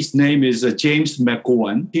 His name is James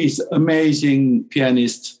McGowan. He's an amazing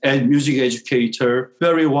pianist and music educator,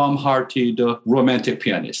 very warm-hearted, romantic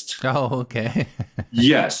pianist. Oh, okay.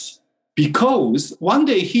 Yes. Because one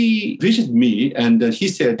day he visited me and he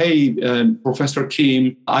said, "Hey, Professor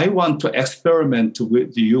Kim, I want to experiment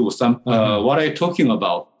with you. What are you talking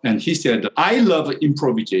about?" And he said, "I love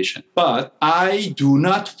improvisation, but I do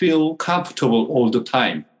not feel comfortable all the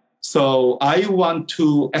time. So I want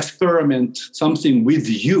to experiment something with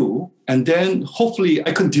you, and then hopefully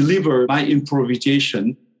I can deliver my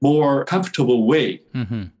improvisation more comfortable way."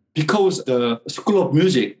 Because the School of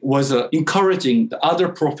Music was encouraging the other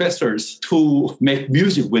professors to make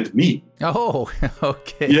music with me. Oh,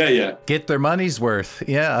 okay. Yeah. Get their money's worth.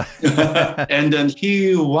 Yeah. And then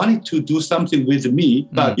he wanted to do something with me,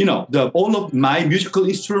 but all of my musical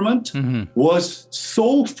instrument was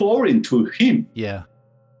so foreign to him. Yeah.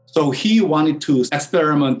 So he wanted to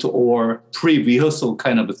experiment or pre-rehearsal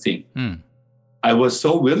kind of a thing. I was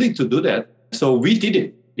so willing to do that. So we did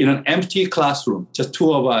it. in an empty classroom, just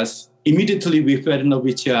two of us. Immediately we fell in love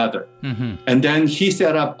with each other. And then he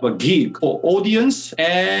set up a gig for audience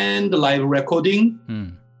and live recording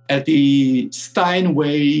at the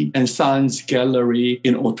Steinway and Sons Gallery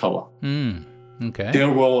in Ottawa. Okay. There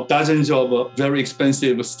were dozens of very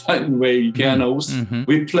expensive Steinway pianos.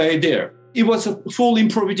 We played there. It was a full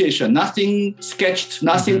improvisation, nothing sketched,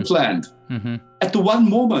 nothing planned. At one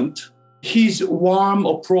moment, his warm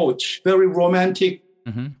approach, very romantic,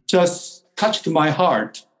 just touched my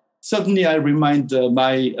heart. Suddenly, I remind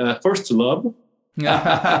my first love.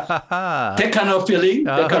 That kind of feeling.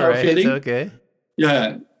 Okay.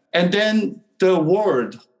 Yeah. And then the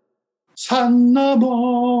word, 산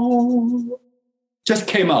넘어, just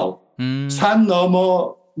came out. 산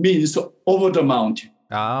넘어 means over the mountain.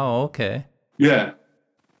 Oh, okay. Yeah.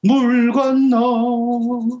 물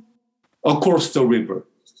건너, across the river.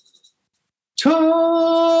 저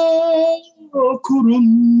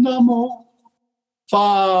구름 넘어,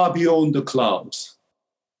 far beyond the clouds.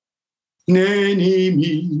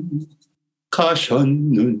 내님이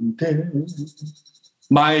가셨는데,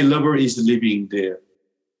 my lover is living there.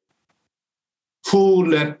 Who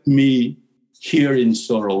left me here in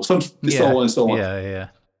sorrow? So on and so on. Yeah.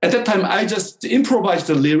 At that time, I just improvised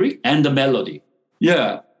the lyric and the melody.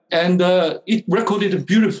 Yeah. And it recorded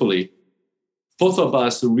beautifully. Both of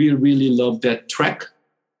us really loved that track.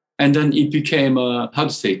 And then it became a,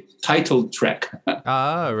 title track.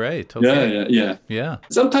 Right. Okay. Yeah.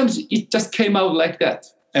 Sometimes it just came out like that.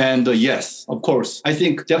 And yes, of course, I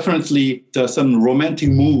think definitely some romantic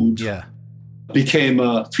mood became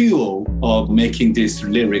a fuel of making this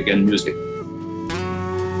lyric and music.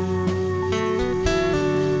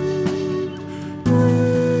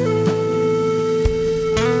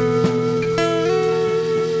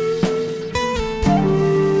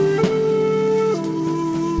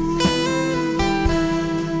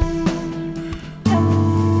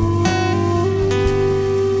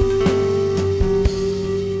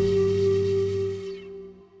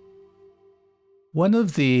 One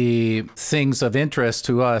of the things of interest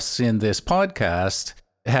to us in this podcast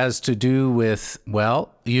has to do with,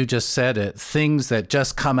 well, you just said it, things that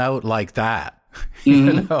just come out like that.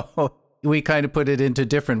 You know, we kind of put it into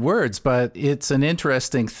different words, but it's an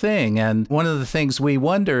interesting thing. And one of the things we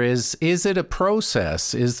wonder is it a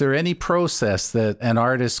process? Is there any process that an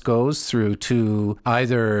artist goes through to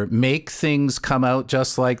either make things come out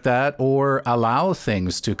just like that or allow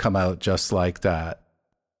things to come out just like that?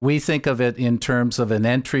 We think of it in terms of an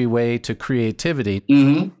entryway to creativity.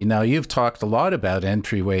 Now, you've talked a lot about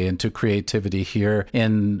entryway into creativity here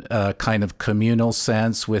in a kind of communal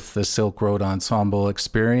sense with the Silk Road Ensemble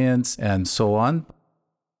experience and so on.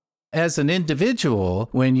 As an individual,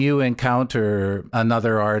 when you encounter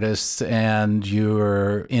another artist and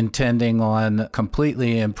you're intending on a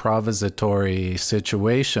completely improvisatory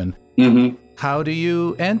situation, how do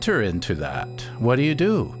you enter into that? What do you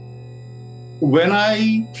do? When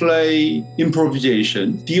I play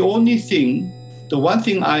improvisation, the one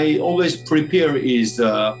thing I always prepare is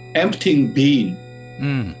emptying bin,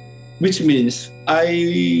 which means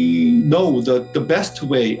I know that the best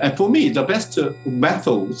way, and for me, the best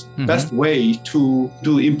methods, best way to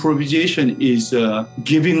do improvisation is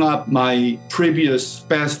giving up my previous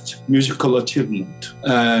best musical achievement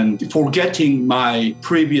and forgetting my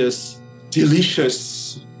previous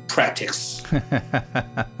delicious practice.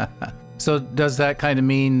 So does that kind of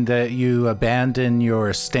mean that you abandon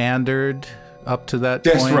your standard up to that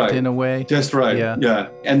point in a way? That's right. Yeah.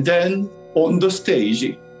 And then on the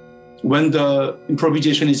stage, when the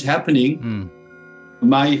improvisation is happening,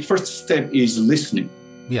 my first step is listening.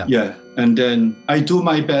 Yeah. And then I do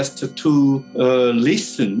my best to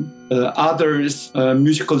listen others'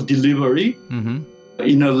 musical delivery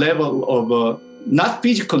in a level of not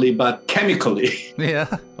physically, but chemically. Yeah,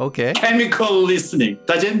 okay. Chemical listening.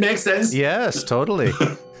 Does it make sense? Yes, totally.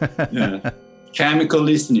 Chemical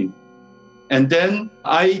listening. And then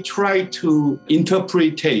I try to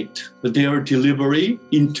interpretate their delivery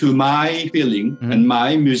into my feeling and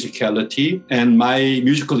my musicality and my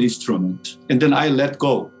musical instrument. And then I let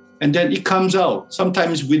go. And then it comes out,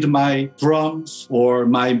 sometimes with my drums or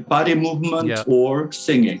my body movement or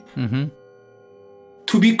singing.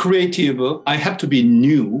 To be creative, I have to be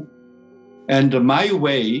new. And my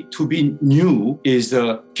way to be new is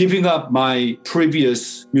giving up my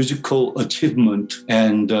previous musical achievement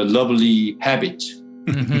and lovely habit.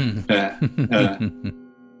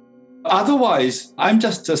 Otherwise, I'm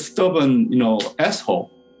just a stubborn,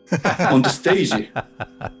 asshole on the stage.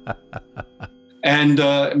 And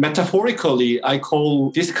metaphorically, I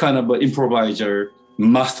call this kind of improviser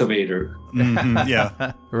masturbator.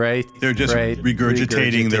 Yeah. Right. They're just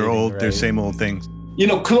regurgitating their same old things.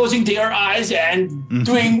 Closing their eyes and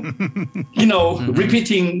doing,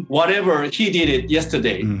 repeating whatever he did it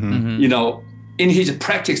yesterday, in his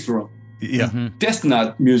practice room. Yeah. That's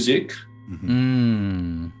not music.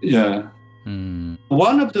 Yeah.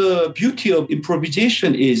 One of the beauty of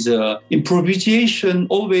improvisation is improvisation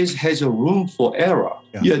always has a room for error.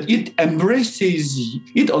 Yet it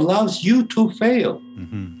allows you to fail.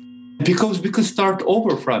 Because we can start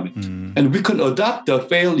over from it. And we can adapt the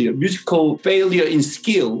musical failure in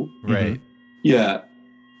skill. Right. Yeah.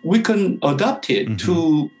 We can adapt it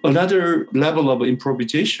to another level of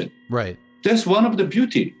improvisation. Right. That's one of the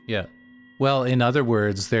beauty. Yeah. Well, in other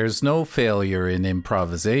words, there's no failure in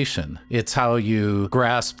improvisation. It's how you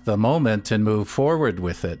grasp the moment and move forward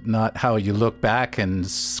with it, not how you look back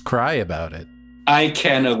and cry about it. I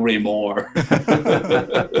can't agree more.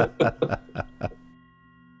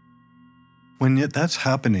 When that's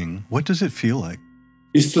happening, what does it feel like?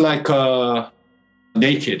 It's like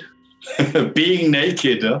naked. Being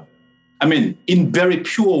naked. In very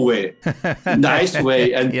pure way, nice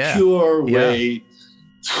way and pure way.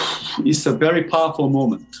 It's a very powerful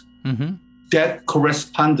moment. That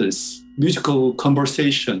correspondence, musical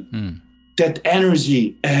conversation, that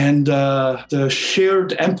energy and the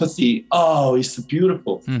shared empathy. Oh, it's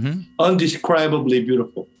beautiful. Undescribably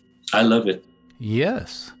beautiful. I love it.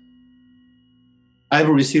 Yes. I've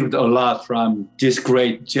received a lot from this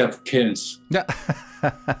great Jeff Cairns.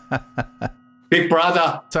 Big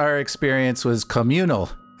brother. Our experience was communal.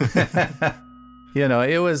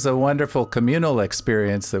 It was a wonderful communal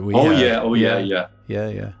experience that we had.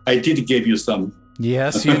 Yeah. I did give you some.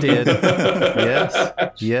 Yes, you did.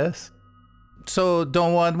 Yes. So,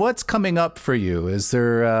 Dongwon, what's coming up for you? Is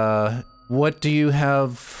there, what do you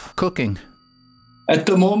have cooking? At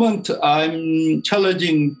the moment, I'm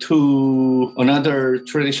challenging to another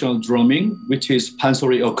traditional drumming, which is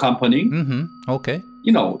pansori accompanying. Okay.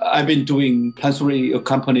 I've been doing pansori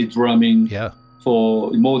accompanied drumming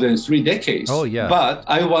for more than 3 decades. Oh, yeah. But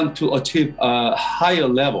I want to achieve a higher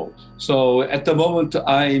level. So at the moment,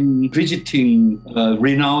 I'm visiting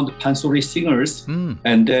renowned pansori singers,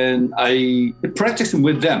 and then I practice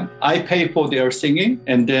with them. I pay for their singing,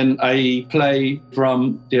 and then I play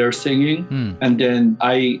from their singing, and then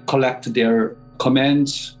I collect their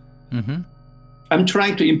comments. I'm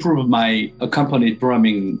trying to improve my accompanied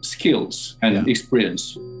drumming skills and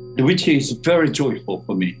experience, which is very joyful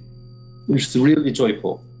for me. It's really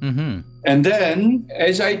joyful. And then,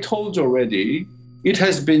 as I told you already, it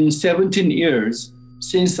has been 17 years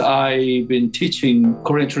since I've been teaching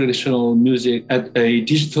Korean traditional music at a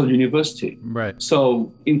digital university. Right.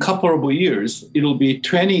 So in a couple of years, it'll be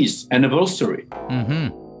 20th anniversary.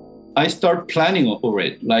 I start planning for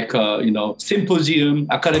it, like symposium,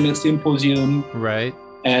 academic symposium. Right.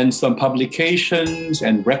 And some publications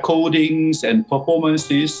and recordings and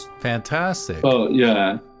performances. Fantastic. So,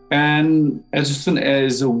 yeah. And as soon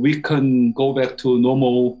as we can go back to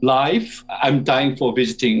normal life, I'm dying for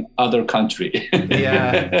visiting other country.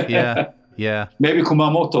 Yeah. Maybe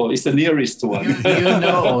Kumamoto is the nearest one. You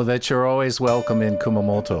know that you're always welcome in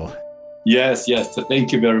Kumamoto. Yes.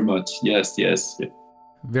 Thank you very much. Yes.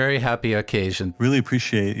 Very happy occasion. Really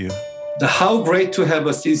appreciate you. How great to have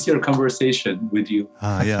a sincere conversation with you.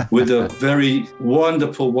 With a very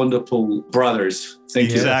wonderful brothers. Thank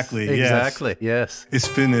you. Exactly. Yes. It's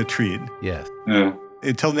been a treat. Yes.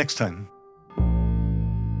 Until next time.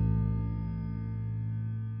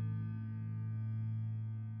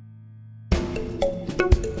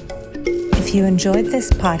 If you enjoyed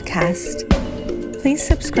this podcast, please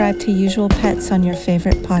subscribe to Usual Pets on your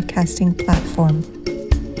favorite podcasting platform.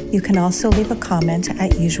 You can also leave a comment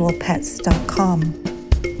at usualpets.com.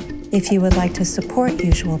 If you would like to support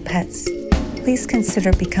Usual Pets, please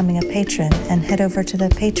consider becoming a patron and head over to the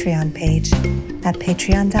Patreon page at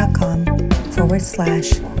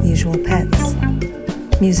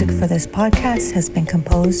patreon.com/usualpets. Music for this podcast has been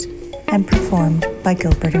composed and performed by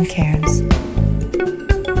Gilbert and Cairns.